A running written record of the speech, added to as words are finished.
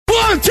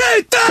1, 2,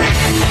 3.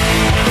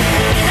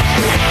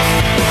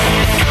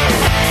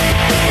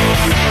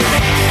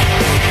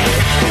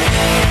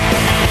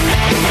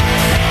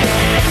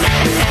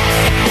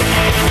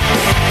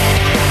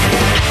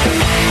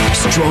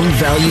 Strong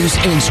values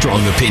and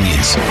strong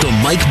opinions. The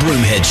Mike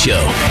Broomhead Show.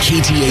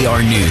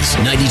 KTAR News,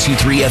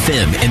 92.3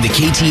 FM, and the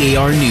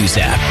KTAR News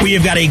app. We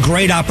have got a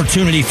great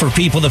opportunity for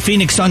people. The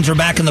Phoenix Suns are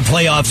back in the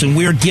playoffs, and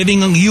we're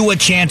giving you a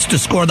chance to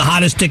score the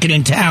hottest ticket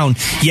in town.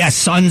 Yes,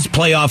 Suns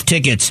playoff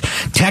tickets.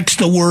 Text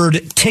the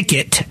word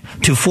ticket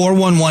to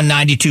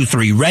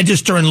 411-923.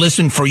 Register and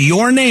listen for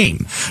your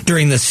name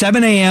during the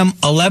 7 a.m.,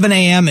 11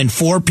 a.m., and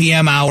 4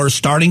 p.m. hours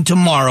starting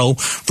tomorrow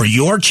for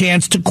your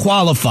chance to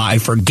qualify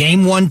for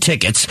Game 1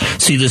 tickets.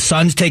 See the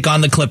Suns take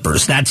on the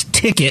Clippers. That's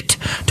ticket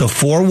to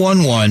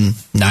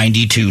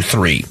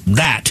 411-923.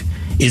 That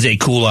is a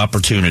cool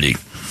opportunity.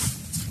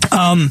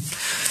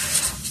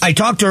 I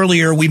talked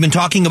earlier, we've been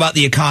talking about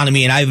the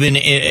economy, and I've been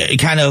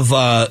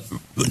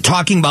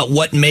talking about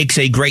what makes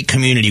a great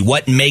community,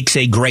 what makes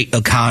a great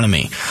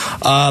economy.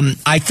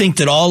 I think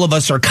that all of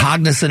us are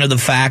cognizant of the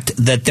fact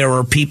that there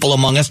are people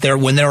among us there.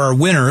 When there are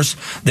winners,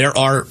 there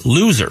are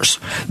losers.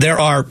 There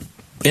are,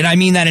 and I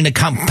mean that in a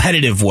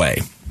competitive way.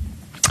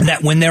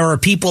 That when there are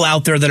people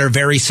out there that are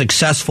very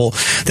successful,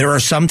 there are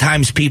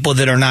sometimes people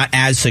that are not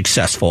as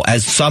successful.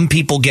 As some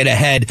people get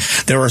ahead,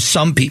 there are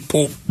some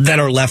people that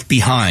are left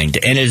behind.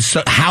 And it's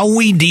how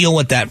we deal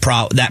with that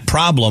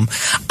problem,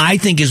 I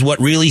think, is what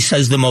really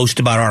says the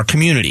most about our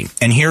community.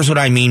 And here's what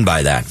I mean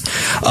by that.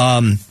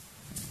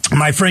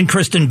 My friend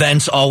Kristen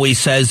Bentz always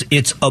says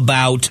it's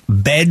about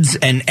beds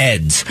and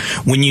eds.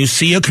 When you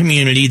see a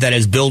community that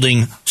is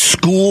building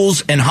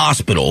schools and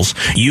hospitals,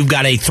 you've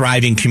got a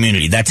thriving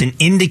community. That's an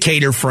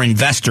indicator for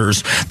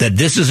investors that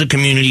this is a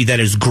community that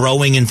is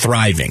growing and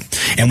thriving.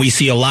 And we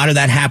see a lot of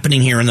that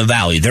happening here in the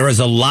Valley. There is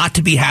a lot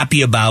to be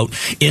happy about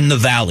in the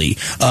Valley.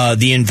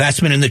 The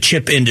investment in the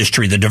chip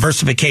industry, the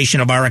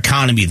diversification of our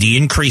economy, the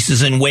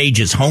increases in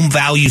wages, home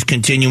values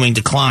continuing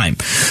to climb.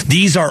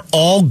 These are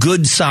all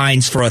good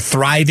signs for a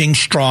thriving,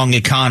 strong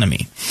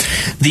economy.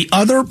 The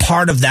other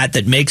part of that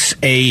makes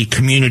a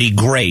community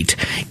great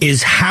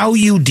is how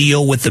you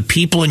deal with the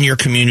people in your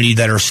community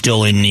that are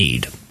still in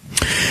need.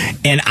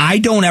 And I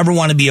don't ever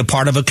want to be a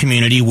part of a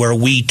community where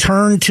we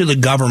turn to the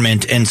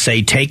government and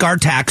say, take our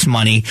tax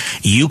money,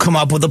 you come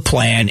up with a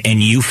plan, and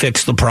you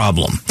fix the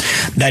problem.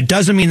 That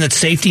doesn't mean that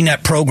safety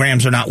net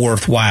programs are not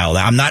worthwhile.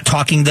 I'm not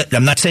saying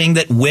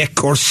that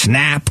WIC or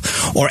SNAP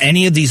or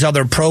any of these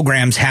other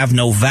programs have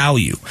no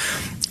value.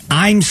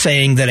 I'm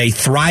saying that a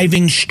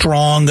thriving,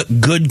 strong,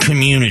 good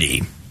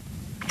community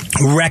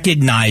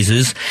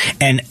recognizes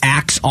and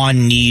acts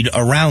on need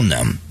around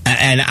them.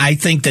 And I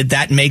think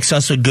that makes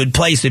us a good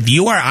place. If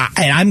you are,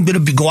 and I'm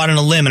going to go out on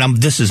a limb, and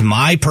this is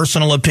my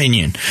personal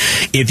opinion.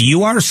 If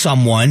you are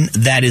someone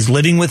that is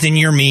living within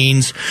your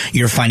means,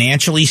 you're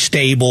financially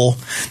stable,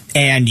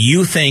 and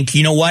you think,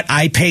 you know what,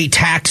 I pay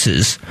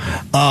taxes,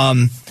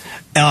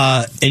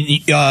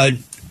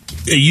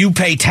 you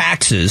pay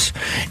taxes,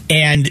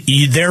 and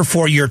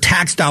therefore your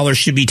tax dollars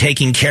should be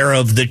taking care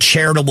of the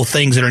charitable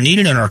things that are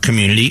needed in our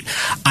community,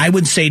 I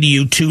would say to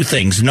you two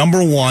things.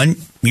 Number one,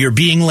 you're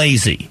being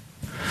lazy.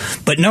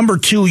 But number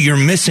two, you're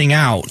missing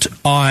out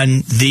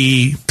on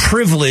the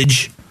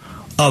privilege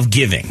of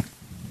giving.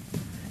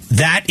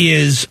 That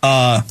is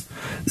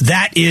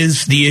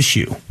the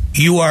issue.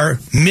 You are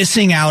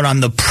missing out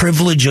on the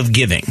privilege of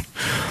giving.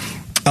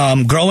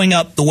 Growing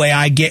up the way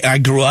I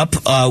grew up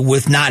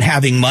with not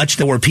having much,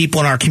 there were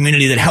people in our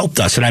community that helped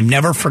us, and I've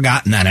never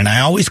forgotten that. And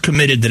I always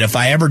committed that if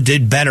I ever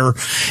did better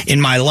in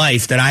my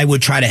life, that I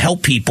would try to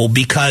help people,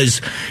 because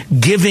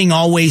giving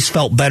always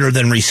felt better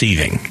than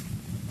receiving.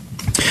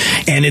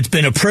 And it's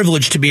been a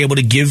privilege to be able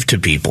to give to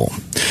people.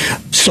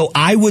 So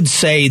I would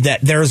say that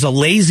there's a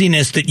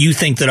laziness that you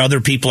think that other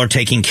people are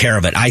taking care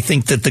of it. I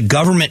think that the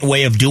government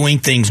way of doing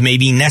things may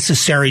be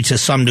necessary to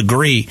some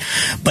degree,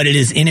 but it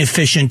is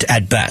inefficient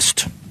at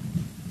best.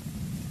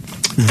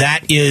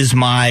 That is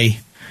my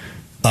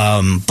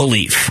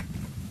belief.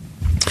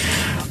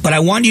 But I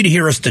want you to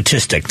hear a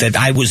statistic that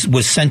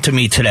was sent to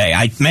me today.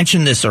 I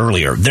mentioned this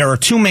earlier. There are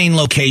two main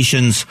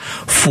locations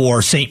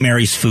for St.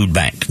 Mary's Food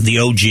Bank, the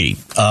OG,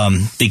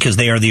 because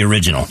they are the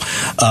original.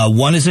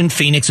 One is in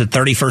Phoenix at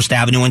 31st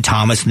Avenue and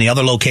Thomas, and the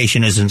other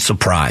location is in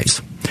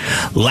Surprise.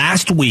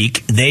 Last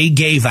week, they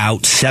gave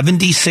out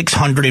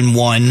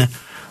 7,601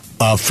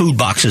 food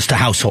boxes to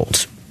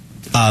households.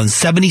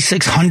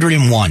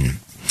 7,601.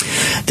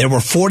 There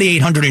were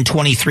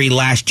 4,823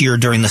 last year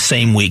during the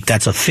same week.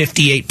 That's a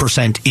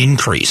 58%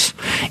 increase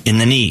in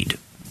the need.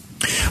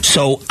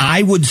 So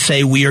I would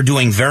say we are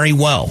doing very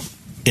well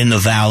in the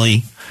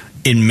Valley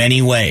in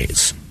many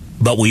ways.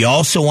 But we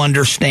also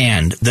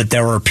understand that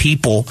there are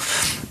people,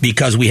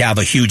 because we have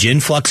a huge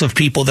influx of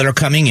people that are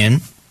coming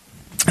in,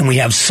 and we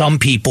have some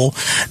people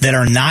that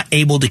are not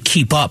able to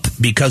keep up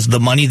because the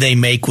money they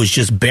make was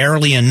just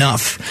barely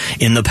enough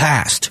in the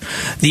past.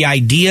 The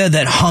idea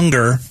that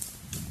hunger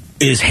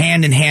is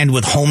hand in hand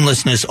with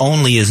homelessness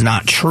only is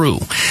not true.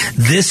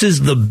 This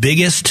is the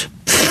biggest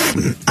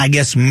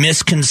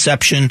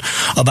misconception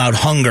about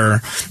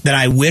hunger that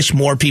I wish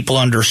more people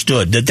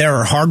understood. That there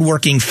are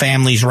hardworking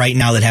families right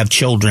now that have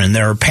children, and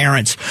there are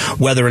parents,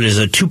 whether it is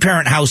a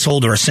two-parent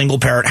household or a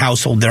single-parent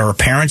household, there are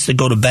parents that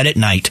go to bed at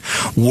night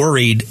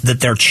worried that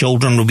their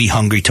children will be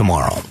hungry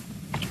tomorrow.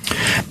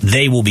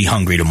 They will be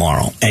hungry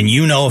tomorrow. And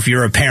you know, if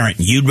you're a parent,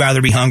 you'd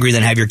rather be hungry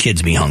than have your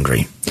kids be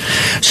hungry.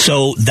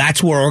 So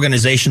that's where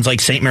organizations like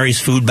St. Mary's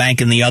Food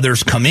Bank and the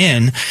others come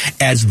in,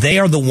 as they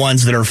are the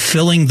ones that are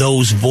filling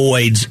those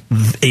voids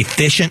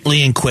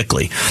efficiently and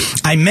quickly.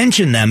 I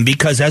mention them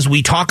because as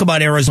we talk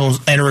about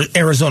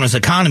Arizona's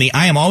economy,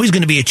 I am always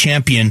going to be a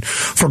champion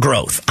for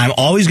growth. I'm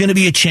always going to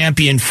be a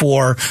champion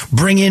for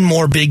bring in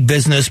more big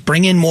business,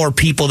 bring in more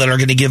people that are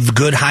going to give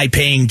good,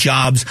 high-paying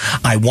jobs.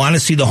 I want to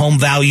see the home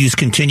values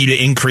continue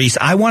to increase.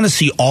 I want to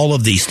see all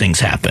of these things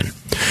happen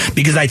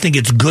because I think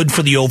it's good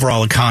for the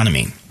overall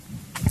economy.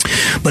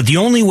 But the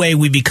only way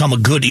we become a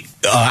good,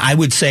 I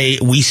would say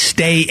we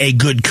stay a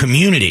good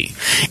community,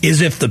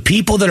 is if the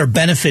people that are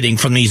benefiting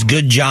from these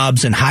good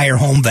jobs and higher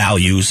home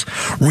values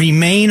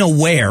remain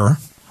aware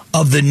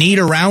of the need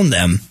around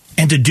them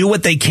and to do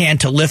what they can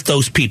to lift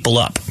those people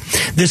up.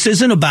 This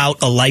isn't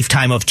about a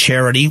lifetime of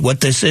charity.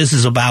 What this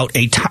is about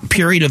a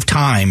period of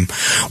time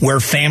where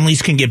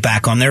families can get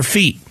back on their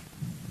feet.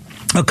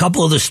 A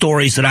couple of the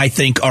stories that I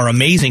think are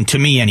amazing to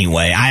me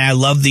anyway, I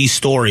love these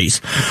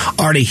stories,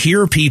 are to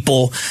hear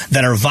people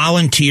that are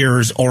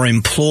volunteers or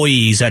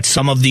employees at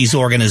some of these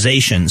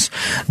organizations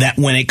that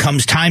when it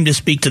comes time to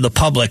speak to the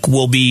public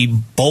will be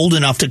bold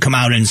enough to come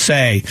out and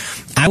say,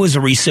 I was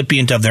a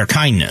recipient of their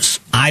kindness.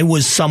 I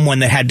was someone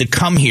that had to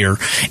come here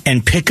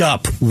and pick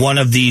up one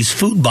of these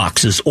food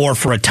boxes, or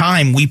for a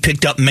time we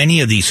picked up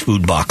many of these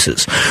food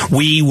boxes.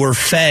 We were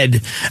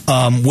fed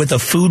with a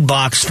food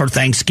box for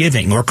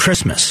Thanksgiving or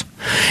Christmas.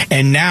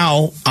 And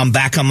now I'm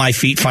back on my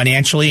feet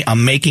financially.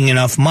 I'm making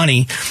enough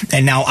money.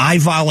 And now I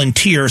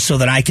volunteer so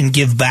that I can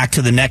give back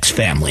to the next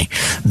family.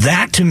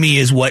 That to me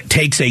is what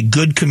takes a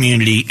good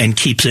community and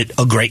keeps it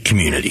a great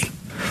community.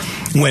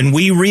 When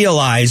we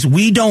realize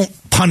we don't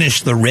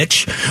punish the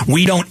rich,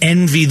 we don't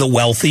envy the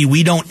wealthy,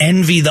 we don't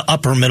envy the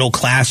upper middle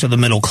class or the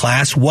middle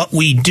class. What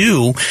we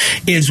do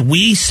is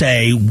we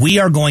say we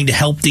are going to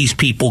help these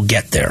people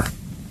get there.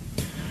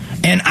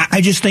 And I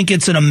just think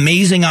it's an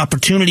amazing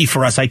opportunity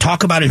for us. I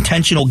talk about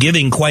intentional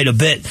giving quite a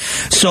bit.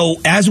 So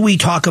as we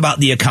talk about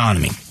the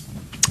economy,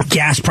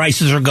 gas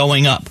prices are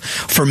going up.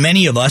 For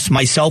many of us,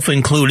 myself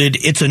included,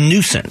 it's a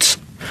nuisance.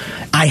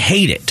 I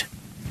hate it.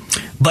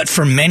 But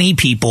for many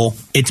people,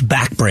 it's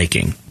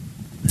backbreaking.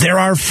 There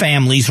are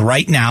families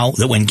right now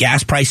that when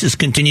gas prices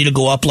continue to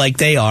go up like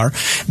they are,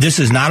 this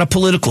is not a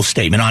political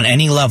statement on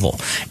any level.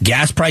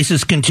 Gas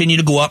prices continue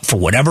to go up for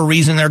whatever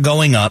reason they're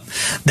going up,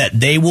 that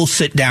they will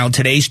sit down.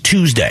 Today's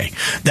Tuesday,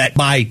 that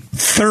by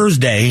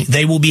Thursday,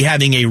 they will be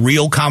having a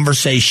real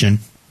conversation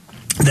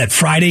that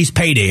Friday's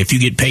payday, if you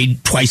get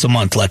paid twice a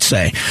month, let's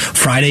say,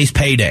 Friday's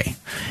payday,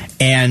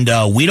 and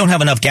we don't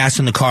have enough gas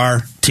in the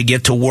car to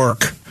get to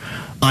work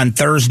on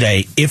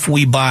Thursday if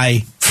we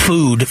buy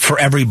food for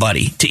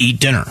everybody to eat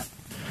dinner.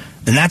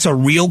 And that's a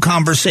real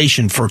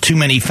conversation for too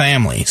many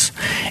families.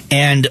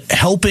 And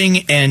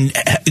helping and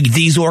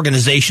these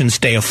organizations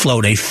stay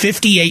afloat, a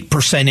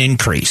 58%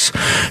 increase.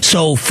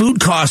 So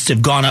food costs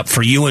have gone up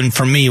for you and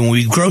for me when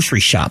we grocery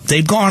shop.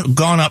 They've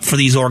gone up for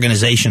these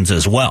organizations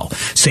as well.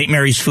 St.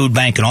 Mary's Food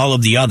Bank and all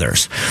of the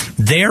others.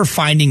 They're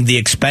finding the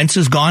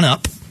expenses gone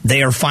up.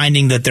 They are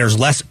finding that there's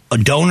less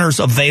donors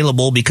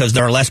available because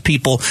there are less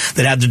people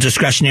that have the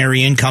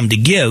discretionary income to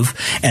give,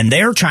 and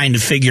they're trying to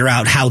figure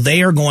out how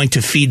they are going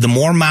to feed the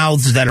more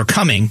mouths that are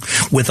coming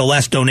with the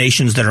less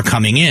donations that are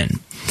coming in.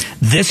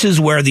 This is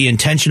where the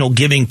intentional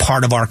giving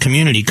part of our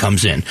community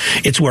comes in.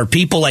 It's where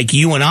people like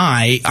you and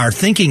I are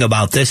thinking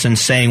about this and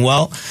saying,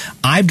 well,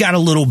 I've got a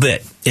little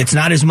bit. It's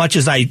not as much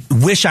as I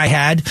wish I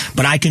had,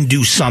 but I can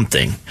do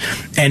something.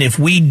 And if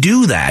we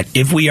do that,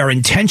 if we are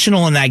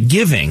intentional in that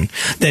giving,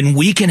 then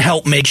we can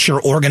help make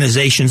sure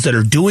organizations that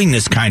are doing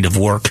this kind of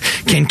work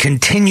can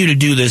continue to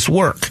do this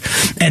work.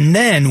 And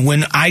then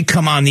when I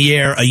come on the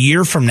air a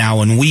year from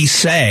now and we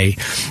say,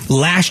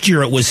 last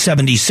year it was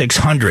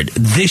 7,600,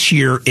 this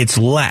year it's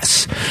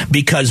less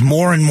because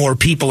more and more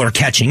people are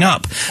catching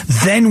up,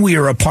 then we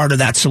are a part of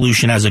that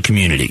solution as a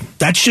community.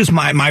 That's just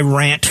my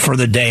rant for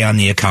the day on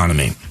the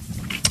economy.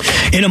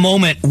 In a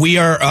moment, we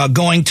are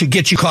going to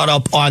get you caught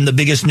up on the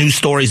biggest news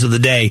stories of the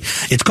day.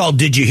 It's called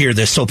Did You Hear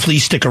This? So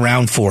please stick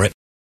around for it.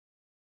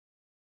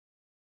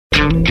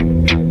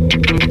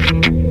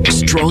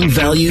 Strong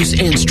values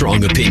and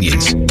strong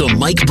opinions. The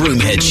Mike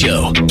Broomhead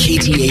Show.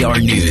 KTAR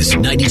News,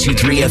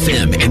 92.3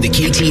 FM, and the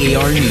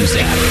KTAR News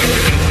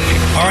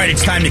app. All right,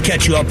 it's time to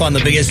catch you up on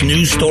the biggest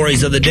news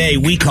stories of the day.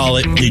 We call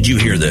it Did You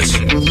Hear This?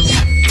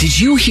 Did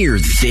you hear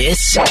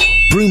this?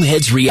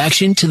 Broomhead's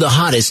reaction to the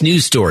hottest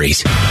news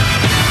stories.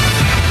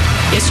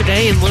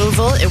 Yesterday in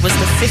Louisville, it was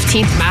the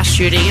 15th mass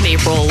shooting in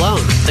April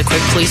alone. The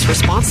quick police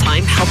response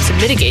time helped to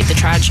mitigate the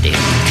tragedy.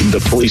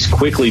 The police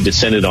quickly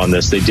descended on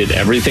this. They did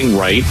everything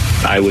right.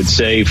 I would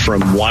say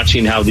from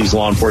watching how these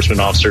law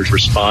enforcement officers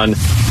respond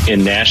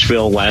in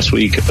Nashville last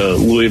week,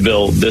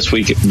 Louisville this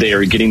week, they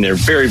are getting there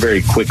very,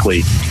 very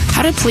quickly.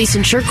 How did police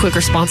ensure quick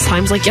response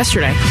times like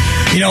yesterday?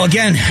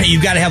 Again,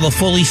 you've got to have a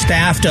fully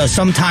staffed,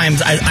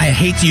 sometimes, I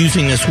hate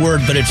using this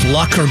word, but it's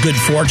luck or good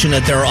fortune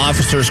that there are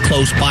officers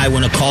close by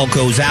when a call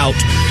goes out.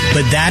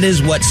 But that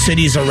is what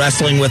cities are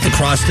wrestling with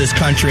across this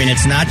country. And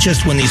it's not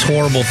just when these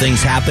horrible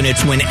things happen.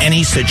 It's when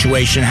any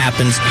situation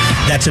happens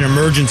that's an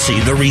emergency.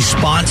 The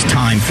response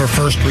time for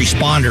first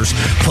responders,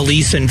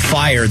 police and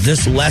fire.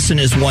 This lesson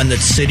is one that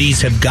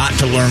cities have got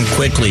to learn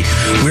quickly.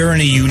 We're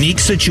in a unique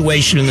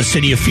situation in the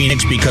city of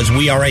Phoenix because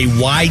we are a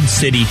wide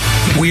city.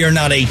 We are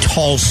not a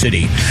tall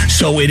city.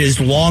 So it is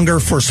longer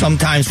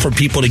sometimes for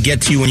people to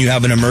get to you when you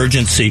have an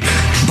emergency.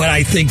 But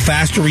I think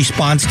faster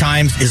response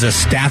times is a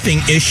staffing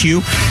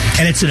issue,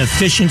 and it's an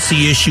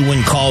efficiency issue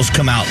when calls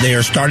come out. They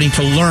are starting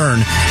to learn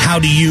how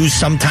to use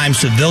sometimes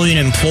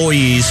civilian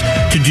employees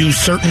to do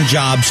certain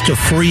jobs to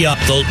free up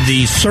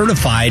the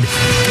certified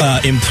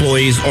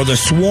employees, or the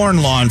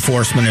sworn law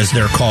enforcement as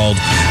they're called,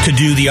 to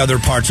do the other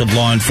parts of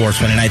law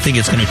enforcement. And I think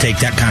it's going to take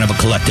that kind of a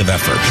collective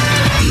effort.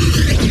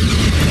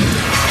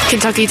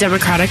 Kentucky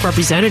Democratic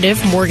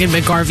Representative Morgan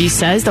McGarvey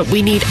says that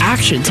we need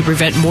action to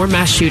prevent more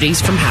mass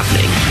shootings from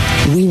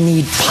happening. We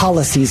need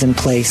policies in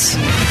place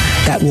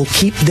that will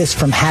keep this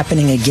from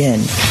happening again,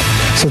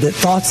 so that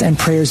thoughts and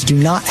prayers do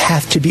not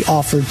have to be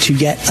offered to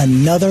yet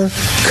another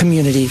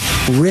community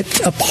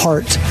ripped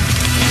apart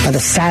by the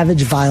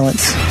savage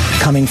violence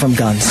coming from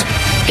guns.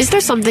 Is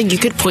there something you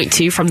could point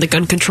to from the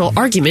gun control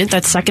argument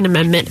that Second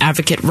Amendment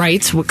advocate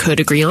writes could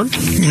agree on?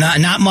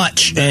 Not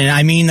much, and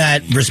I mean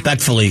that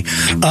respectfully.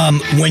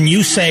 When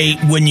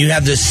you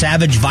have this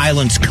savage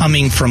violence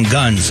coming from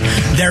guns,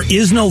 there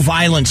is no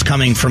violence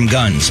coming from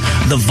guns.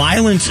 The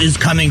violence is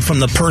coming from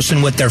the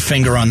person with their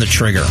finger on the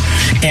trigger.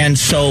 And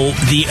so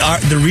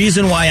the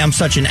reason why I'm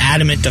such an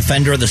adamant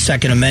defender of the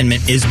Second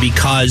Amendment is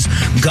because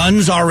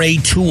guns are a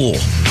tool.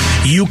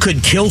 You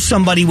could kill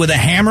somebody with a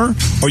hammer,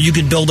 or you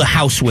could build a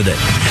house with it.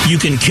 You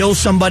can kill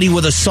somebody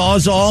with a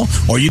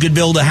sawzall, or you could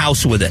build a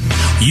house with it.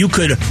 You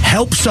could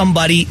help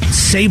somebody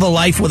save a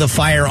life with a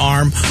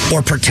firearm,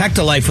 or protect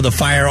a life with a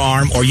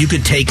firearm, or you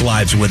could take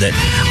lives with it.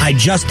 I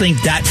just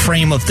think that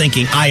frame of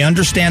thinking, I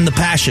understand the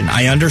passion,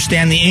 I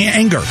understand the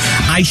anger,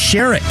 I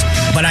share it,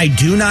 but I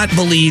do not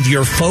believe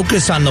your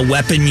focus on the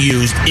weapon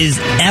used is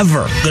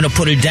ever going to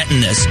put a dent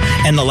in this.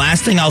 And the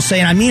last thing I'll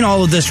say, and I mean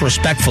all of this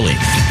respectfully,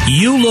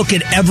 you look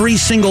at every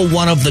single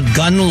one of the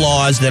gun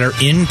laws that are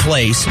in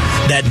place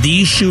that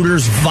these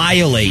shooters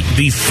violate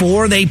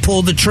before they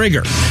pull the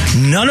trigger.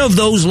 None of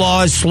those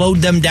laws slowed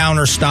them down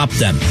or stopped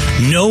them.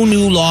 No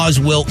new laws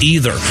will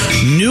either.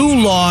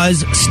 New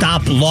laws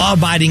stop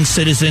law-abiding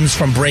citizens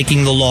from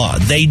breaking the law.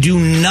 They do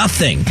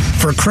nothing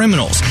for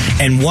criminals.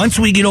 And once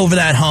we get over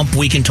that hump,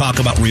 we can talk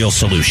about real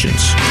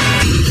solutions.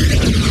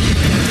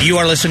 You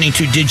are listening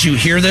to Did You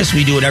Hear This?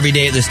 We do it every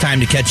day at this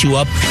time to catch you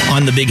up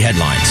on the big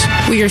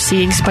headlines. We are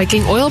seeing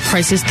spiking oil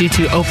prices due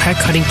to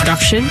OPEC cutting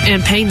production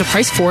and paying the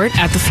price for it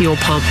at the fuel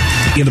pump.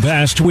 In the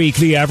past week,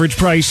 the average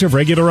price of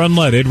regular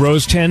unleaded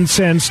rose 10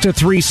 cents to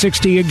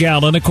 $3.60 a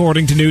gallon,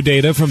 according to new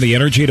data from the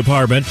Energy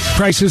Department.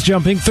 Prices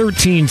jumping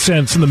 13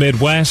 cents in the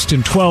Midwest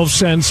and 12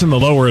 cents in the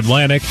lower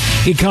Atlantic.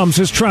 It comes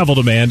as travel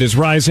demand is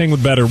rising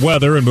with better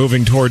weather and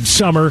moving towards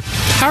summer.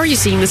 How are you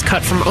seeing this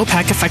cut from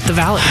OPEC affect the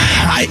valley?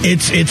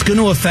 It's going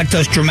to affect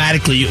us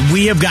dramatically.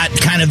 We have got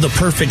kind of the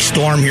perfect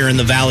storm here in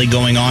the valley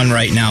going on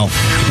right now.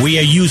 We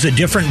use a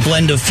different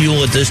blend of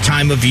fuel at this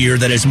time of year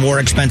that is more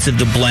expensive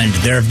to blend.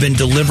 There have been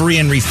delivery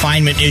and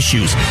refinement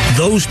issues.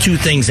 Those two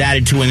things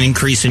added to an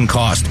increase in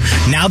cost.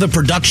 Now the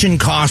production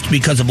cost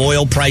because of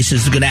oil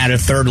prices is going to add a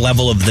third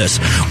level of this.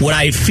 What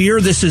I fear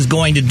this is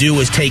going to do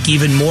is take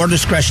even more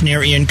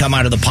discretionary income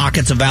out of the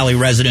pockets of Valley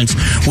residents,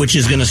 which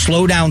is going to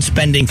slow down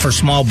spending for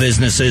small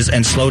businesses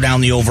and slow down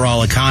the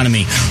overall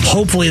economy.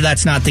 Hopefully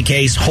that's not the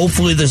case.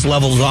 Hopefully this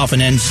levels off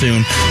and ends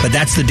soon, but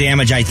that's the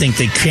damage I think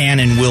that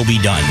can and will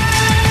be done.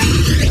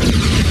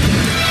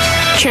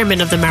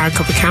 Chairman of the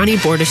Maricopa County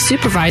Board of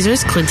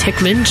Supervisors, Clint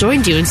Hickman,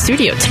 joined you in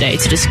studio today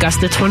to discuss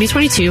the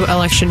 2022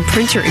 election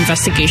printer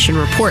investigation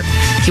report.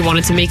 He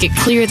wanted to make it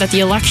clear that the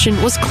election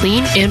was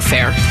clean and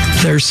fair.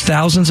 There's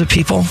thousands of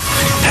people.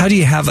 How do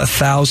you have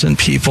 1,000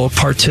 people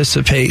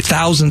participate,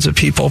 thousands of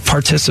people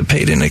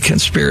participate in a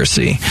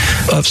conspiracy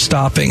of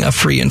stopping a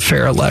free and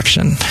fair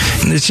election?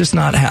 And it's just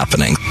not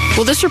happening.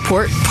 Will this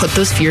report put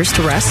those fears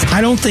to rest?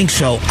 I don't think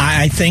so.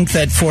 I think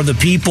that for the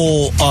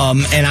people,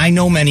 and I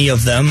know many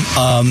of them,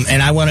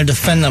 and I want to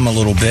defend them a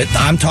little bit.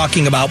 I'm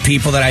talking about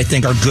people that I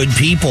think are good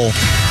people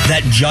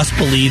that just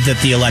believe that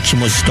the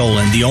election was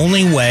stolen. The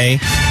only way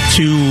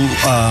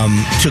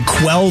to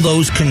quell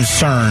those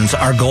concerns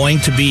are going going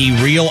to be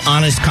real,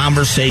 honest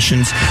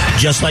conversations,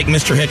 just like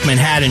Mr. Hickman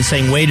had, in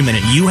saying, wait a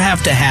minute, you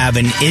have to have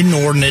an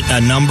inordinate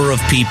number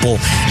of people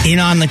in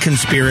on the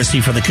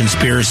conspiracy for the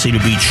conspiracy to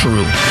be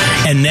true.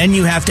 And then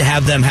you have to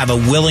have them have a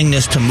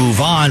willingness to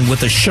move on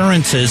with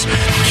assurances.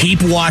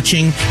 Keep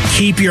watching,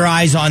 keep your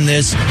eyes on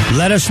this,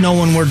 let us know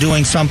when we're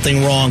doing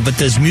something wrong. But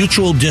this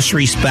mutual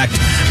disrespect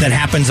that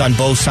happens on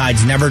both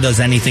sides never does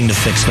anything to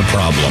fix the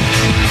problem.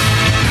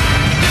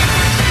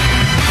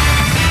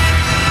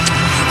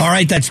 All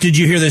right, that's Did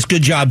You Hear This?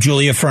 Good job,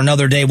 Julia, for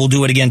another day. We'll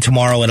do it again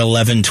tomorrow at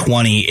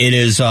 11:20. It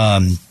is,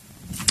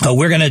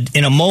 we're going to,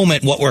 in a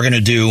moment, what we're going to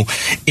do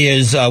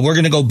is we're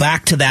going to go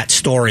back to that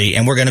story,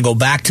 and we're going to go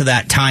back to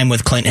that time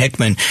with Clint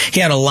Hickman. He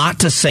had a lot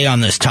to say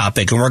on this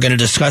topic, and we're going to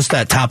discuss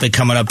that topic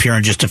coming up here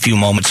in just a few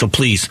moments, so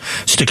please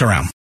stick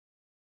around.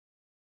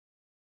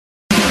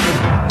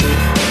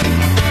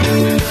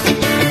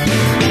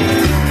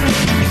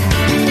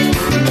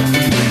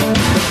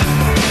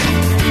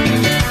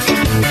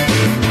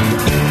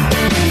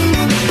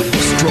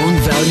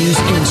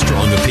 And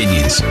strong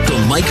opinions.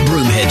 The Mike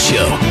Broomhead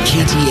Show.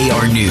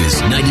 KTAR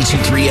News,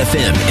 92.3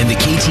 FM, and the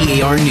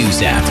KTAR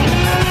News app.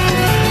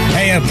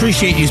 Hey, I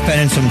appreciate you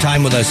spending some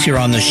time with us here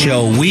on the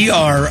show. We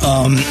are,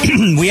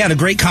 we had a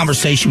great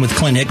conversation with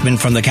Clint Hickman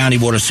from the County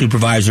Board of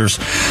Supervisors.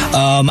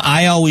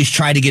 I always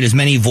try to get as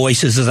many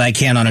voices as I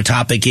can on a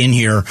topic in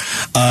here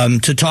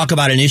to talk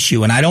about an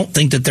issue. And I don't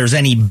think that there's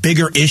any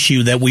bigger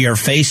issue that we are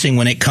facing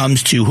when it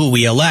comes to who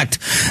we elect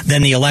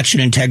than the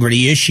election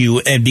integrity issue,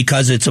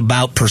 because it's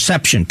about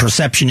perception.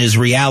 Perception is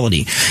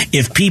reality.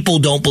 If people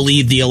don't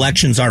believe the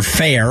elections are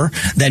fair,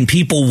 then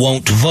people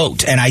won't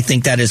vote. And I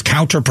think that is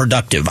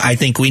counterproductive. I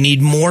think we need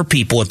more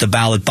people at the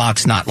ballot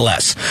box, not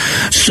less.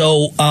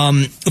 So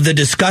the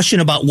discussion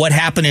about what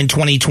happened in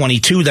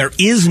 2022, there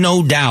is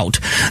no doubt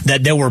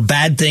that there were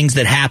bad things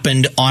that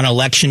happened on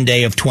Election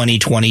Day of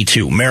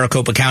 2022.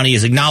 Maricopa County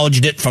has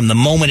acknowledged it from the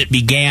moment it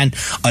began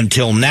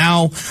until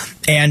now.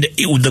 And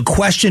the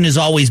question has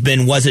always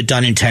been, was it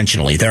done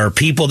intentionally? There are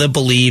people that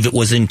believe it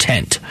was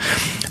intent.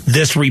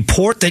 This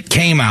report that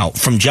came out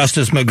from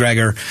Justice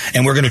McGregor,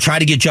 and we're going to try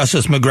to get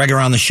Justice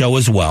McGregor on the show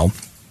as well,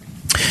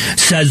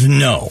 says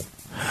no.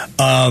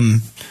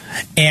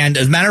 And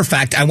as a matter of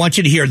fact, I want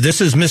you to hear, this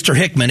is Mr.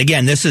 Hickman.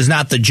 Again, this is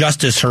not the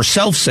justice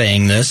herself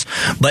saying this,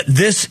 but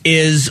this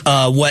is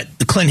what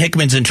Clint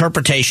Hickman's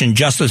interpretation,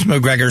 Justice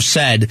McGregor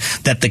said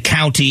that the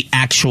county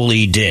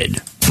actually did.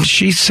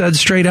 She said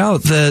straight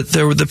out that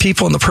the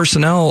people and the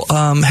personnel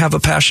have a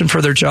passion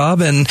for their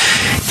job, and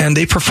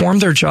they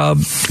performed their job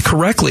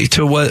correctly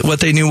to what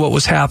they knew what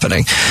was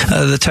happening.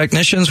 The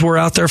technicians were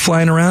out there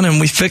flying around, and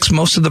we fixed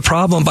most of the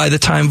problem by the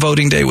time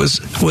voting day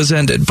was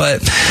ended.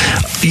 But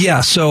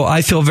yeah, so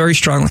I feel very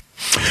strongly.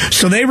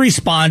 So they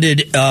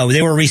responded,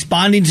 they were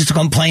responding to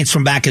complaints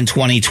from back in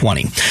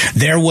 2020.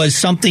 There was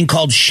something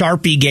called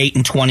Sharpie Gate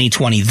in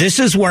 2020. This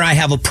is where I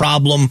have a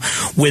problem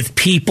with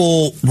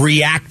people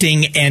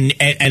reacting and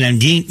a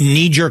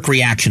knee-jerk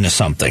reaction to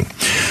something.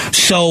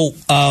 So,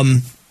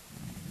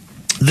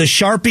 the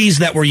Sharpies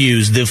that were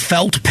used, the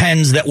felt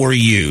pens that were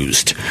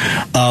used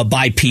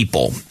by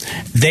people,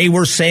 they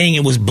were saying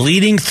it was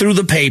bleeding through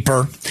the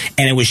paper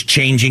and it was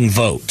changing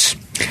votes.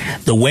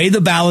 The way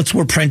the ballots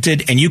were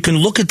printed, and you can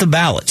look at the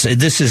ballots.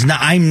 This is not,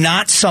 I'm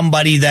not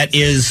somebody that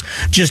is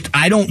just,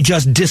 I don't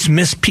just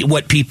dismiss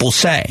what people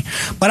say.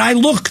 But I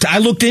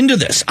looked into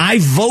this. I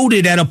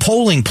voted at a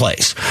polling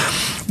place.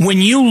 When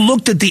you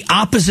looked at the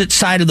opposite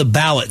side of the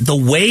ballot, the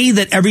way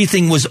that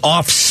everything was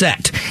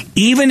offset,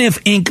 even if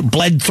ink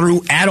bled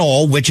through at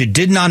all, which it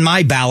didn't on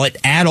my ballot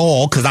at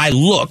all, because I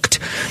looked,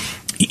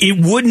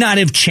 it would not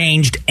have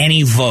changed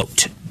any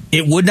vote.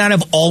 It would not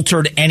have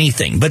altered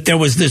anything. But there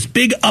was this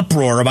big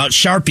uproar about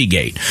Sharpie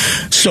Gate.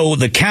 So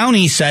the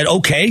county said,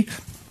 okay,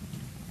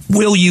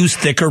 we'll use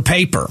thicker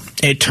paper.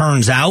 It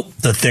turns out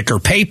the thicker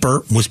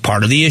paper was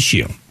part of the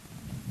issue.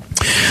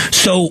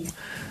 So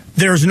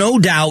there's no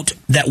doubt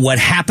that what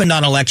happened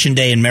on Election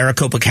Day in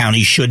Maricopa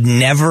County should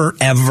never,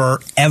 ever,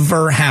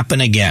 ever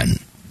happen again.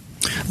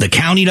 The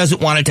county doesn't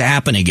want it to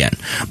happen again.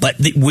 But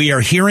we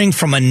are hearing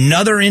from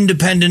another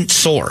independent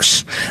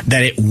source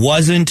that it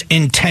wasn't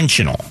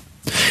intentional.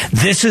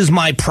 This is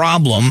my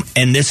problem,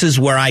 and this is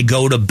where I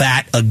go to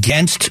bat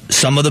against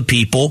some of the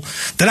people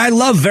that I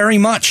love very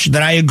much,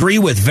 that I agree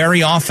with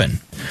very often,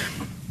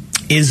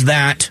 is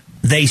that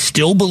they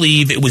still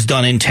believe it was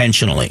done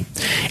intentionally.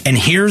 And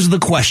here's the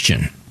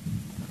question.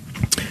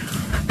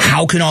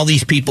 How can all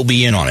these people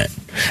be in on it?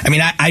 I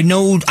mean, I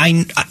know,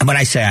 when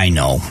I say I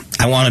know,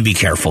 I want to be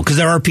careful, because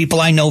there are people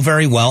I know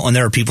very well, and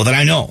there are people that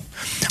I know.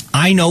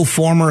 I know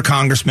former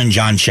Congressman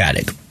John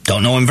Shadegg.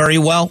 Don't know him very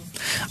well.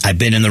 I've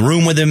been in the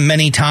room with him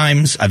many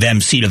times. I've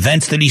emceed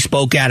events that he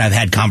spoke at. I've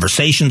had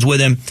conversations with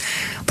him.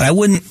 But I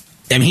wouldn't,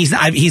 I mean,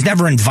 he's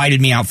never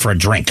invited me out for a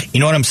drink. You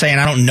know what I'm saying?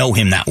 I don't know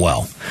him that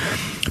well.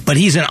 But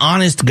he's an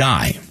honest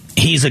guy.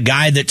 He's a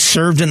guy that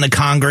served in the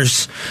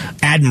Congress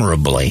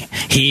admirably.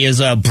 He is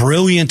a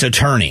brilliant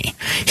attorney.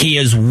 He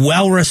is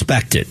well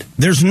respected.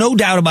 There's no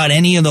doubt about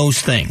any of those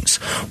things.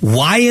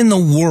 Why in the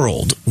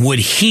world would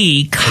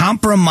he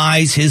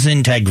compromise his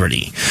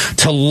integrity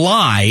to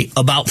lie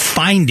about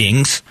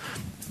findings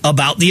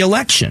about the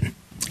election?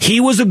 He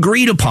was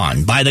agreed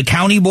upon by the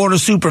County Board of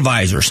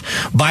Supervisors,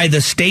 by the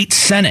State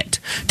Senate,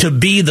 to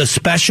be the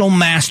special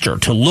master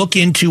to look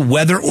into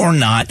whether or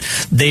not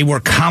they were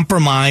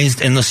compromised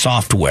in the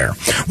software,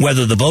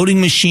 whether the voting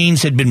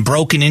machines had been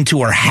broken into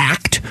or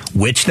hacked,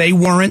 which they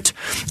weren't.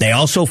 They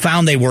also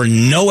found there were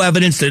no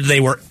evidence that they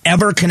were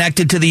ever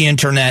connected to the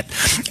internet,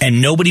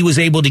 and nobody was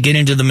able to get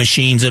into the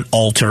machines and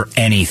alter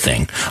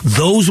anything.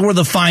 Those were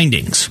the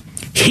findings.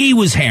 He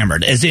was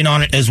hammered as in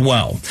on it as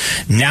well.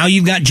 Now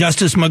you've got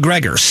Justice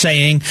McGregor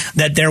saying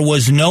that there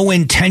was no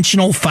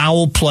intentional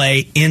foul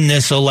play in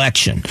this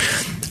election.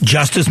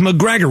 Justice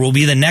McGregor will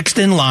be the next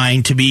in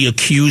line to be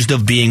accused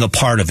of being a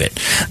part of it.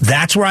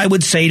 That's where I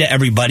would say to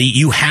everybody,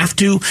 you have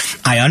to,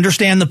 I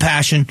understand the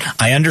passion,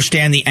 I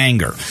understand the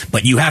anger,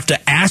 but you have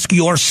to ask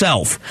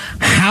yourself,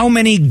 how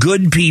many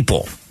good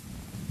people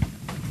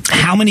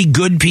have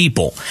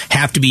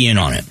to be in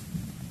on it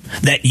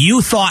that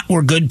you thought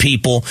were good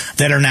people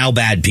that are now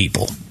bad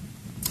people?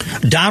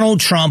 Donald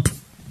Trump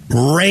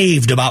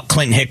raved about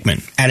Clinton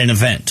Hickman at an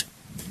event.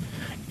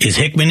 Is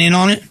Hickman in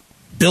on it?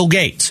 Bill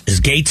Gates.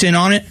 Is Gates in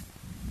on it?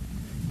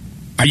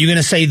 Are you going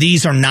to say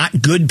these are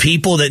not good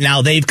people that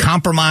now they've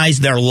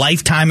compromised their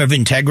lifetime of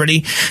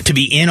integrity to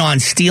be in on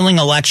stealing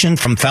election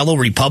from fellow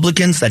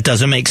Republicans? That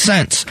doesn't make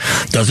sense.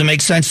 Doesn't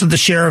make sense that the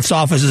sheriff's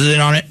office is in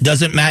on it.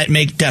 Doesn't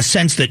make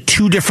sense that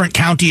two different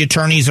county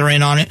attorneys are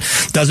in on it.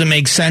 Doesn't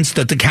make sense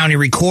that the county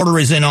recorder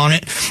is in on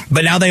it.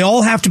 But now they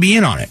all have to be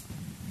in on it.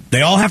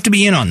 They all have to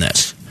be in on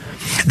this.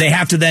 They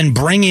have to then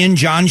bring in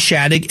John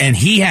Shadegg, and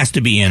he has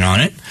to be in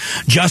on it.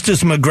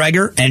 Justice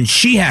McGregor, and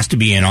she has to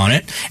be in on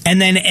it. And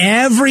then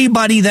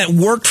everybody that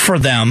worked for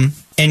them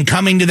in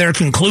coming to their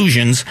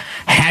conclusions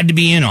had to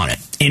be in on it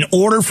in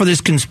order for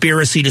this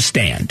conspiracy to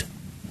stand.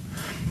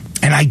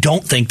 And I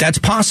don't think that's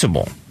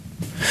possible.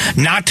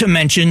 Not to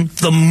mention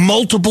the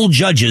multiple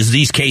judges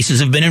these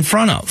cases have been in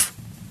front of.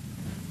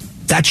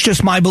 That's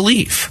just my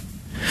belief.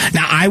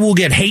 Now, I will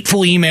get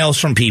hateful emails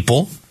from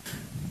people,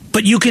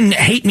 but you can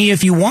hate me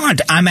if you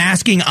want. I'm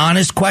asking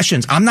honest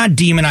questions. I'm not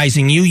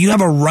demonizing you. You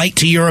have a right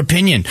to your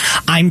opinion.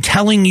 I'm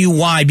telling you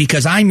why,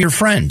 because I'm your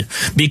friend,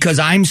 because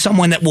I'm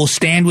someone that will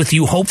stand with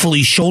you,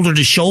 hopefully shoulder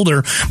to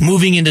shoulder,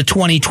 moving into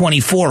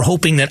 2024,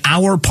 hoping that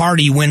our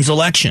party wins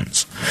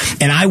elections.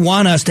 And I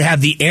want us to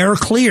have the air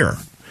clear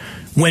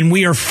when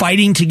we are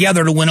fighting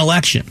together to win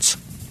elections.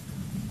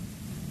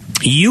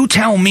 You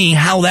tell me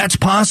how that's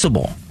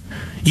possible.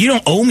 You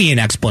don't owe me an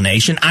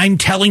explanation. I'm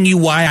telling you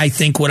why I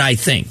think what I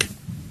think.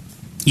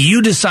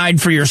 You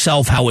decide for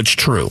yourself how it's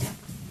true.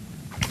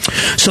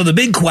 So the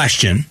big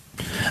question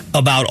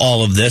about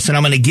all of this, and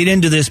I'm going to get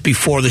into this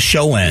before the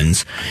show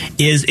ends,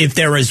 is if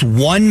there is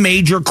one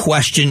major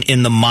question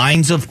in the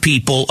minds of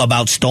people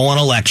about stolen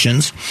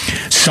elections.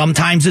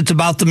 Sometimes it's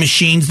about the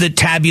machines that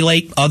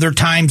tabulate. Other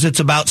times it's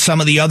about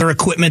some of the other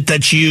equipment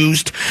that's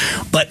used.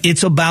 But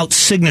it's about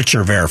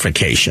signature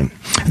verification.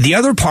 The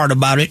other part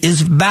about it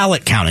is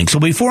ballot counting. So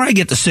before I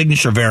get to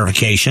signature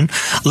verification,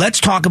 let's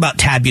talk about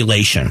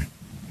tabulation.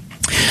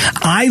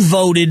 I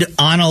voted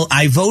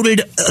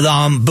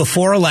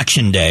before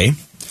Election Day,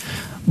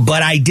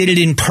 but I did it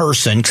in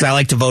person because I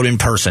like to vote in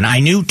person. I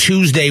knew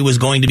Tuesday was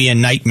going to be a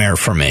nightmare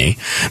for me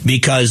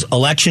because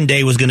Election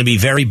Day was going to be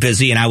very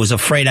busy, and I was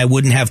afraid I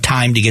wouldn't have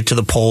time to get to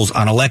the polls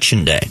on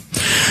Election Day.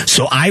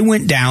 So I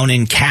went down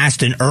and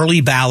cast an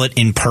early ballot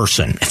in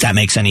person, if that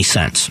makes any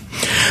sense.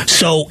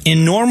 So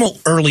in normal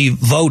early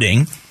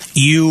voting,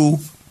 you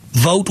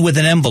vote with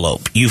an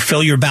envelope. You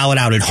fill your ballot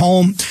out at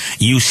home.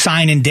 You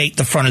sign and date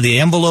the front of the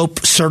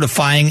envelope,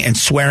 certifying and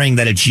swearing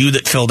that it's you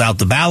that filled out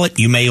the ballot.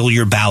 You mail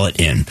your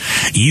ballot in.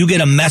 You get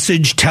a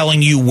message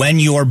telling you when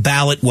your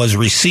ballot was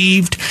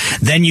received.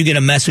 Then you get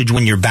a message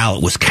when your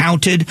ballot was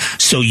counted,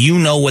 so you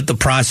know what the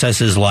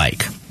process is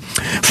like.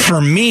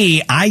 For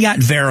me, I got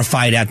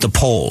verified at the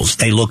polls.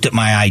 They looked at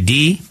my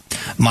ID,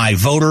 my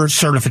voter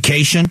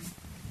certification,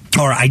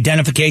 or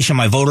identification,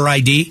 my voter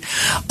ID.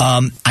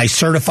 I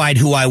certified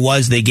who I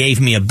was. They gave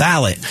me a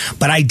ballot,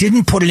 but I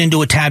didn't put it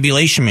into a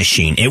tabulation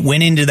machine. It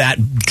went into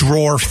that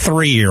drawer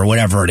 3 or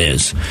whatever it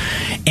is,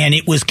 and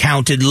it was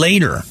counted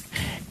later.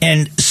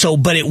 And so,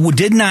 but it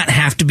did not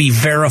have to be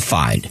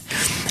verified.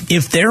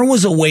 If there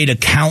was a way to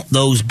count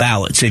those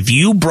ballots, if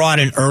you brought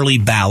an early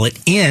ballot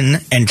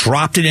in and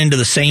dropped it into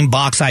the same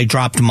box I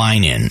dropped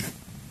mine in,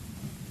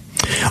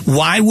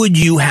 why would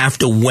you have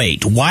to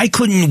wait? Why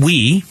couldn't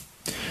we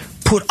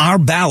put our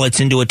ballots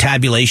into a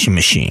tabulation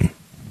machine?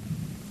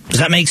 Does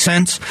that make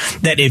sense?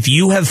 That if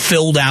you have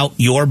filled out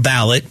your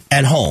ballot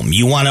at home,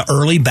 you want an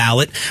early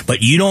ballot,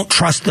 but you don't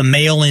trust the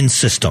mail-in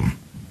system,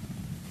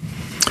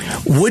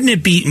 wouldn't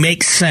it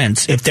make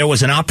sense if there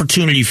was an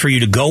opportunity for you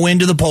to go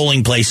into the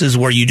polling places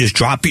where you just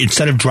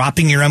instead of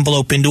dropping your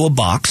envelope into a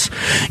box,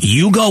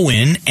 you go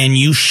in and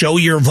you show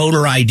your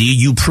voter ID,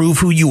 you prove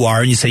who you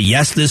are, and you say,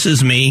 yes, this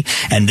is me,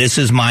 and this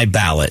is my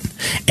ballot.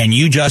 And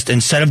you just,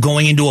 instead of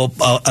going into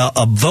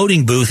a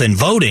voting booth and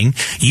voting,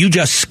 you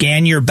just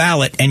scan your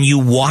ballot and you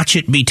watch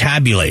it be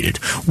tabulated.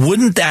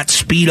 Wouldn't that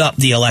speed up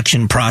the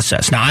election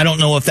process? Now, I don't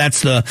know if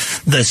that's the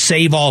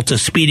save all to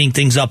speeding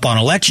things up on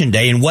election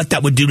day and what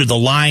that would do to the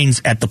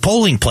lines at the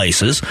polling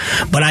places,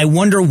 but I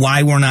wonder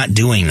why we're not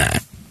doing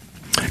that.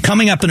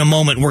 Coming up in a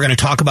moment, we're going to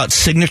talk about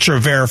signature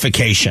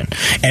verification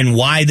and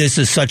why this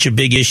is such a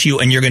big issue,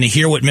 and you're going to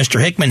hear what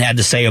Mr. Hickman had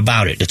to say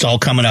about it. It's all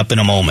coming up in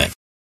a moment.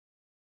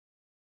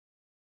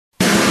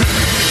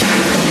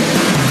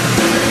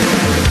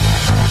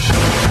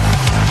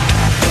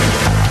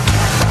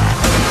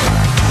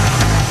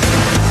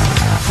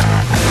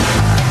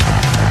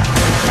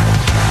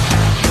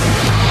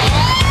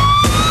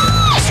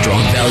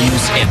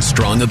 Values and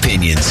strong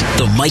opinions.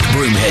 The Mike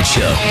Broomhead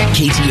Show.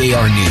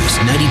 KTAR News,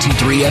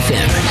 92.3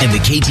 FM, and the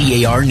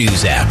KTAR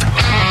News app.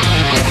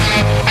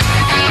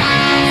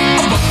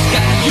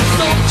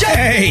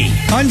 Hey,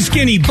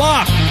 Unskinny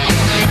Buck.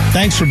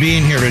 Thanks for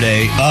being here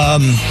today.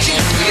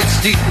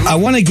 I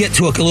want to get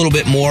to a little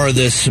bit more of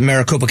this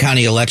Maricopa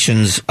County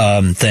elections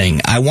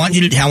thing. I want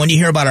you to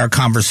hear about our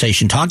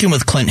conversation talking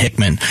with Clint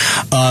Hickman.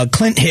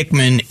 Clint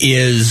Hickman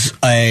is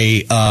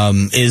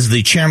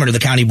the chairman of the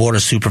County Board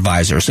of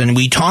Supervisors, and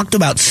we talked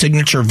about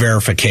signature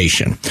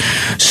verification.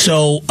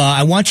 So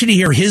I want you to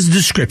hear his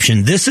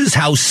description. This is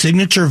how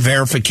signature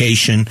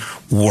verification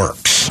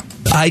works.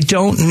 I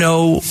don't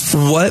know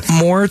what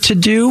more to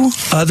do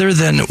other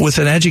than with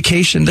an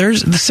education.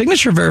 The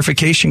signature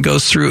verification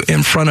goes through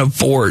in front of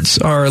boards,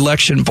 our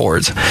election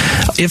boards.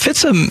 If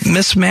it's a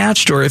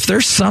mismatched or if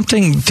there's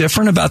something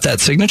different about that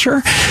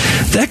signature,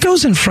 that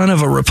goes in front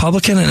of a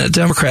Republican and a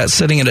Democrat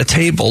sitting at a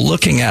table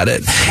looking at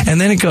it. And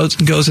then it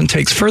goes and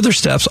takes further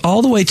steps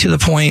all the way to the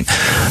point,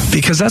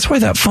 because that's why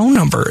that phone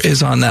number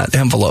is on that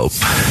envelope.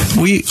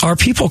 Our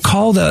people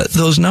call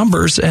those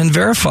numbers and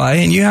verify,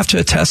 and you have to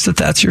attest that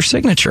that's your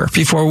signature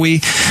before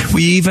we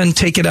even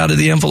take it out of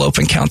the envelope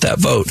and count that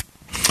vote.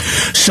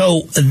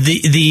 So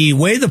the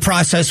way the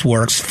process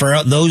works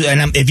for those,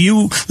 and if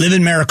you live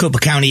in Maricopa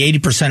County,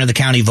 80% of the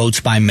county votes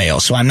by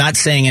mail. So I'm not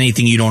saying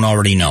anything you don't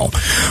already know.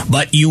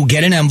 But you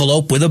get an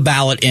envelope with a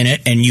ballot in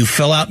it, and you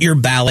fill out your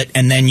ballot,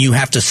 and then you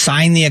have to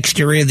sign the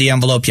exterior of the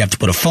envelope. You have to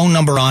put a phone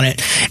number on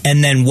it.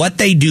 And then what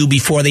they do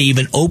before they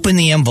even open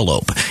the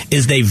envelope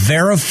is they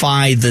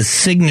verify the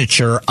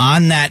signature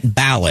on that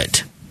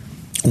ballot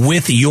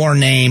with your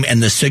name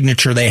and the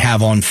signature they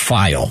have on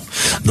file.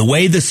 The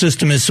way the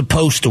system is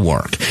supposed to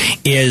work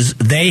is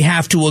they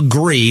have to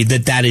agree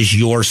that that is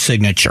your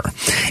signature.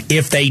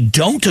 If they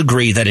don't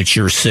agree that it's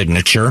your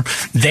signature,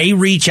 they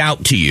reach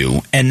out to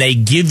you and they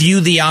give you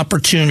the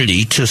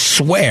opportunity to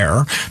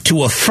swear,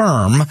 to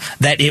affirm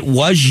that it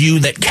was you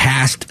that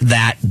cast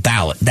that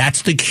ballot.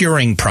 That's the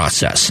curing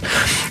process.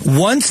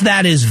 Once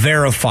that is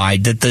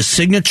verified, that the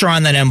signature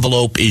on that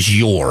envelope is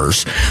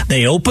yours,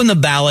 they open the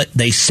ballot,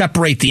 they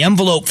separate the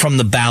envelope from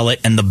the ballot,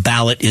 and the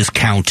ballot is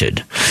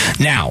counted.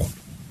 Now,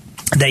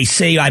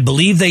 I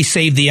believe they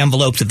save the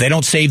envelopes. If they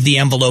don't save the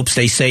envelopes,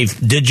 they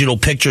save digital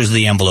pictures of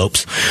the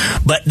envelopes.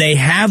 But they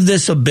have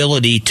this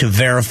ability to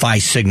verify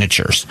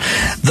signatures.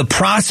 The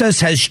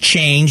process has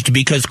changed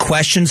because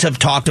questions have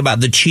talked about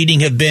the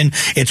cheating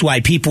it's why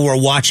people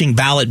were watching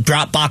ballot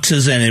drop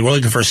boxes and they were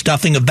looking for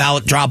stuffing of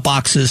ballot drop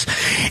boxes.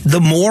 The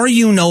more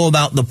you know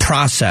about the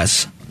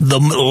process, the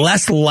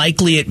less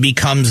likely it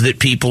becomes that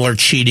people are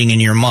cheating in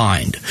your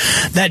mind.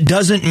 That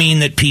doesn't mean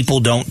that people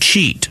don't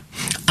cheat.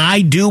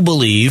 I do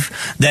believe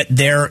that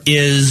there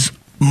is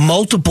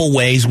multiple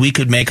ways we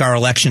could make our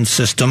election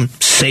system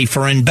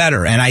safer and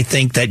better. And I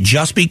think that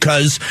just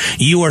because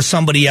you or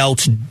somebody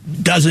else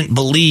doesn't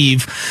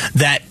believe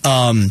that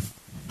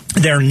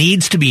there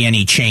needs to be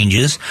any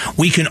changes,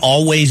 we can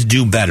always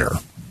do better.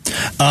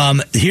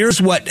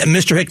 Here's what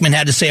Mr. Hickman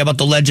had to say about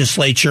the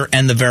legislature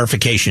and the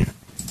verification.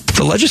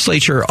 The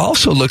legislature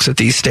also looks at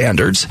these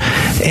standards,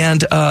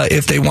 and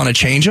if they want to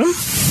change them,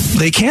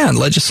 they can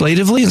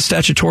legislatively and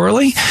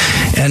statutorily.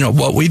 And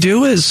what we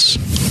do is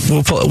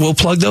we'll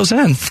plug those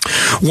in.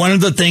 One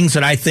of the things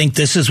that I think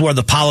this is where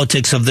the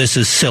politics of this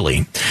is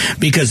silly,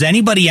 because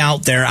anybody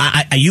out there,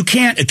 you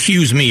can't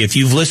accuse me if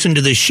you've listened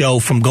to this show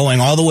from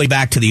going all the way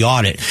back to the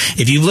audit.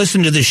 If you've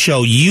listened to this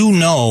show, you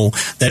know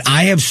that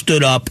I have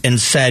stood up and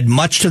said,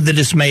 much to the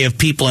dismay of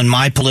people in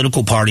my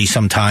political party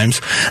sometimes,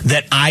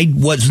 that I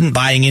wasn't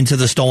buying into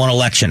the stolen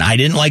election. I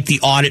didn't like the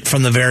audit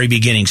from the very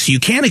beginning. So you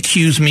can't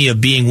accuse me of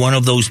being one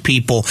of those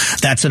people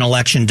that's an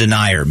election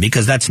denier,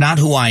 because that's not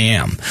who I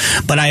am.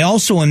 But I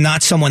also am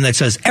not someone that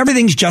says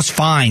everything's just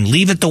fine,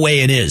 leave it the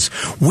way it is.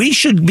 We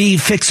should be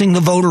fixing the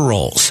voter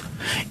rolls.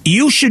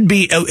 You should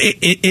be,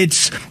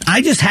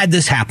 I just had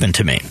this happen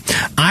to me.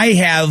 I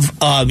have,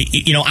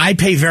 I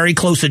pay very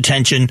close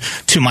attention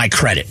to my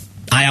credit.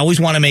 I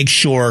always want to make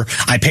sure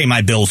I pay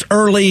my bills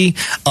early.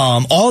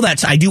 All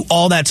that. I do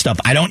all that stuff.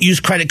 I don't use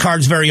credit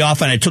cards very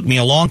often. It took me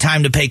a long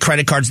time to pay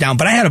credit cards down,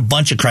 but I had a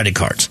bunch of credit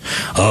cards.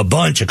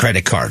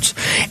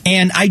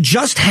 And I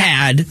just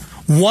had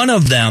one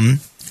of them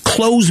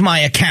close my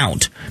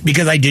account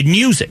because I didn't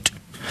use it.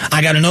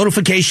 I got a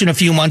notification a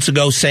few months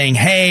ago saying,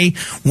 hey,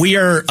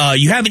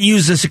 you haven't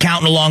used this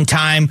account in a long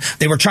time.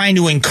 They were trying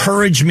to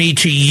encourage me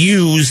to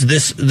use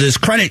this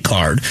credit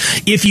card.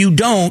 If you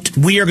don't,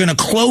 we are going to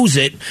close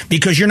it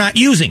because you're not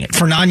using it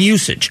for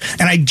non-usage.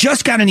 And I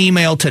just got an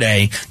email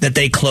today that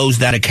they closed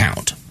that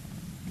account.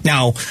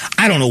 Now,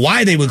 I don't know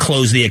why they would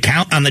close the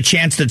account on the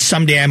chance that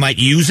someday I might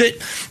use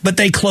it, but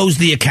they closed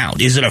the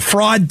account. Is it a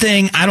fraud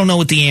thing? I don't know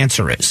what the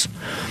answer is.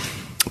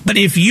 But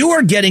if you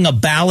are getting a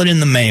ballot in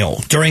the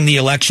mail during the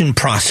election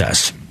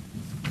process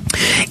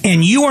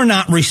and you are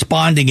not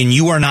responding and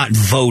you are not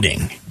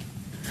voting,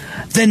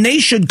 then they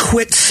should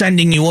quit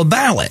sending you a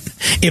ballot.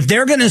 If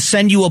they're going to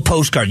send you a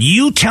postcard,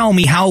 you tell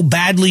me how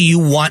badly you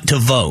want to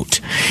vote.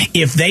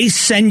 If they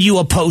send you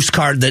a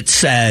postcard that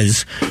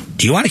says,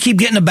 do you want to keep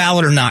getting a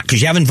ballot or not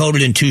because you haven't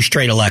voted in 2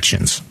 straight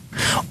elections?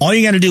 All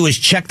you got to do is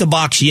check the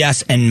box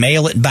yes and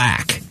mail it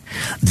back.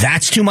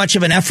 That's too much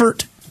of an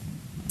effort.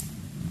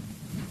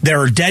 There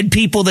are dead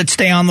people that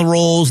stay on the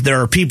rolls.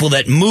 There are people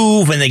that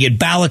move and they get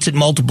ballots at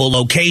multiple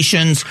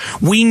locations.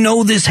 We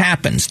know this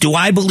happens. Do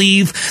I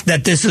believe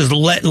that this is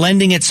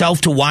lending itself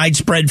to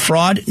widespread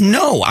fraud?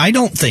 No, I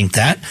don't think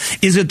that.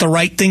 Is it the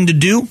right thing to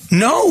do?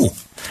 No.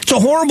 It's a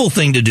horrible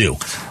thing to do.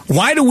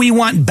 Why do we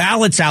want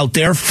ballots out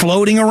there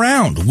floating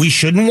around? We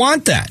shouldn't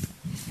want that.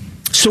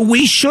 So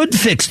we should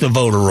fix the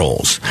voter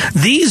rolls.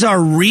 These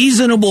are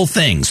reasonable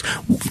things.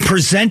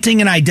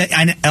 Presenting an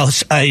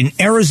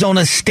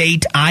Arizona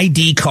state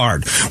ID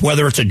card,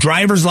 whether it's a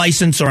driver's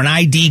license or an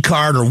ID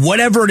card or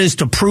whatever it is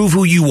to prove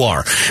who you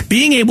are.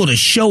 Being able to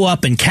show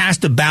up and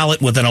cast a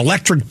ballot with an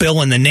electric bill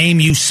and the name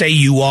you say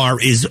you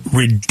are is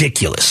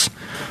ridiculous.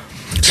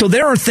 So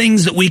there are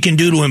things that we can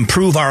do to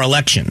improve our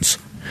elections.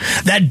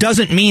 That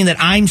doesn't mean that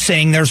I'm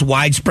saying there's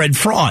widespread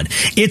fraud.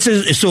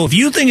 So if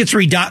you think it's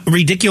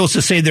ridiculous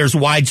to say there's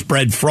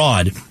widespread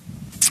fraud,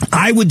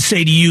 I would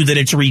say to you that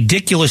it's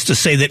ridiculous to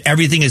say that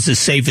everything is as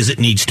safe as it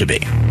needs to be.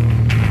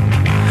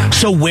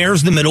 So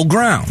where's the middle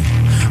ground?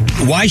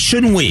 Why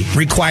shouldn't we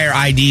require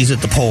IDs at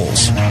the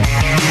polls?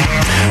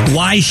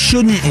 Why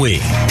shouldn't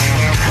we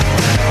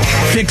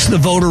fix the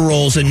voter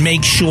rolls and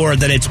make sure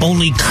that it's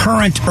only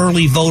current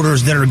early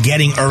voters that are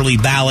getting early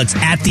ballots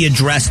at the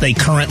address they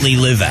currently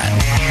live at?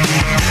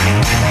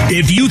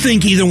 If you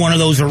think either one of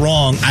those are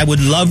wrong, I would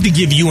love to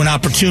give you an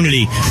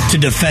opportunity to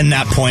defend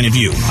that point of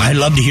view. I'd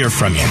love to hear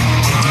from you.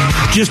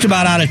 Just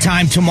about out of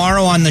time.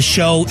 Tomorrow on the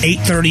show,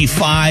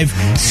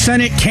 8:35,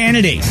 Senate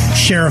candidate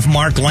Sheriff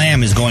Mark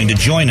Lamb is going to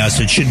join us.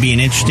 It should be an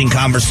interesting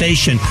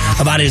conversation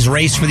about his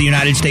race for the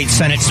United States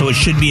Senate, so it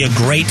should be a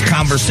great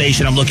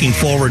conversation. I'm looking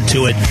forward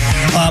to it.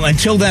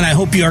 Until then, I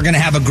hope you are going to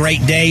have a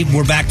great day.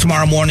 We're back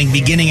tomorrow morning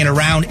beginning at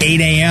around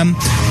 8 a.m.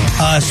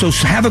 So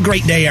have a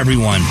great day,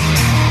 everyone.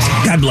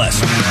 God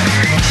bless.